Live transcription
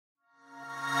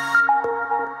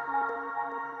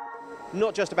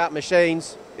not just about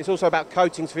machines, it's also about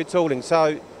coatings for your tooling.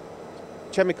 So,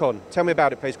 Chemicon, tell me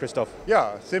about it, please, Christoph.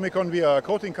 Yeah, Semicon, we are a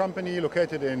coating company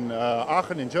located in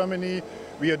Aachen in Germany.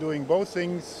 We are doing both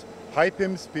things, high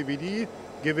PIMS, PVD,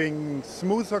 giving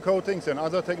smoother coatings and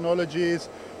other technologies,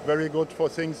 very good for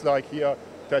things like here,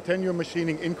 titanium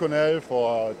machining, Inconel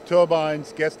for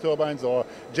turbines, gas turbines or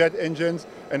jet engines.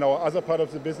 And our other part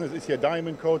of the business is here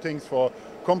diamond coatings for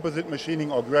composite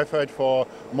machining or graphite for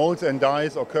molds and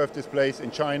dies or curved displays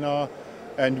in China.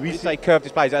 And we say curved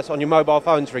displays, that's on your mobile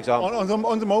phones, for example?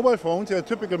 On the mobile phones, a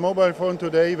typical mobile phone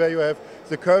today where you have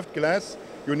the curved glass,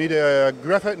 you need a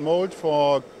graphite mold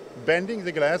for bending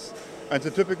the glass, and the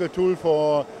typical tool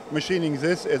for machining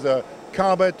this is a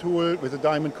carbide tool with a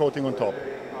diamond coating on top.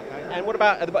 Okay. And what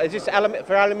about, is this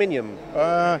for aluminium?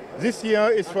 This here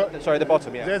is for... Sorry, the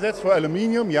bottom, yeah. That's for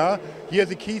aluminium, yeah. Here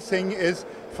the key thing is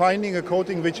finding a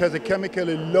coating which has a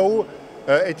chemically low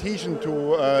adhesion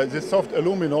to the soft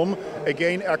aluminum,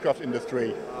 again aircraft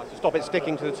industry. To stop it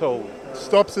sticking to the tool?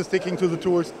 Stops it sticking to the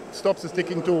tools, stops it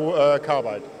sticking to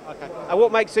carbide. Okay. And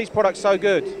what makes these products so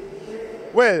good?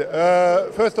 Well,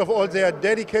 first of all, they are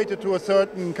dedicated to a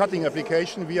certain cutting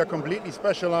application. We are completely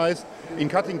specialized in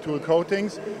cutting tool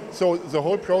coatings. So the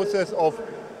whole process of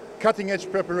cutting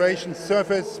edge preparation,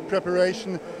 surface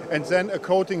preparation, and then a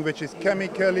coating which is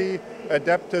chemically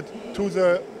adapted to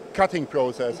the cutting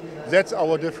process. That's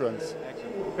our difference.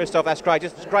 Christoph, that's great.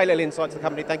 Just a great little insight to the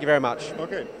company. Thank you very much.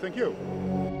 Okay, thank you.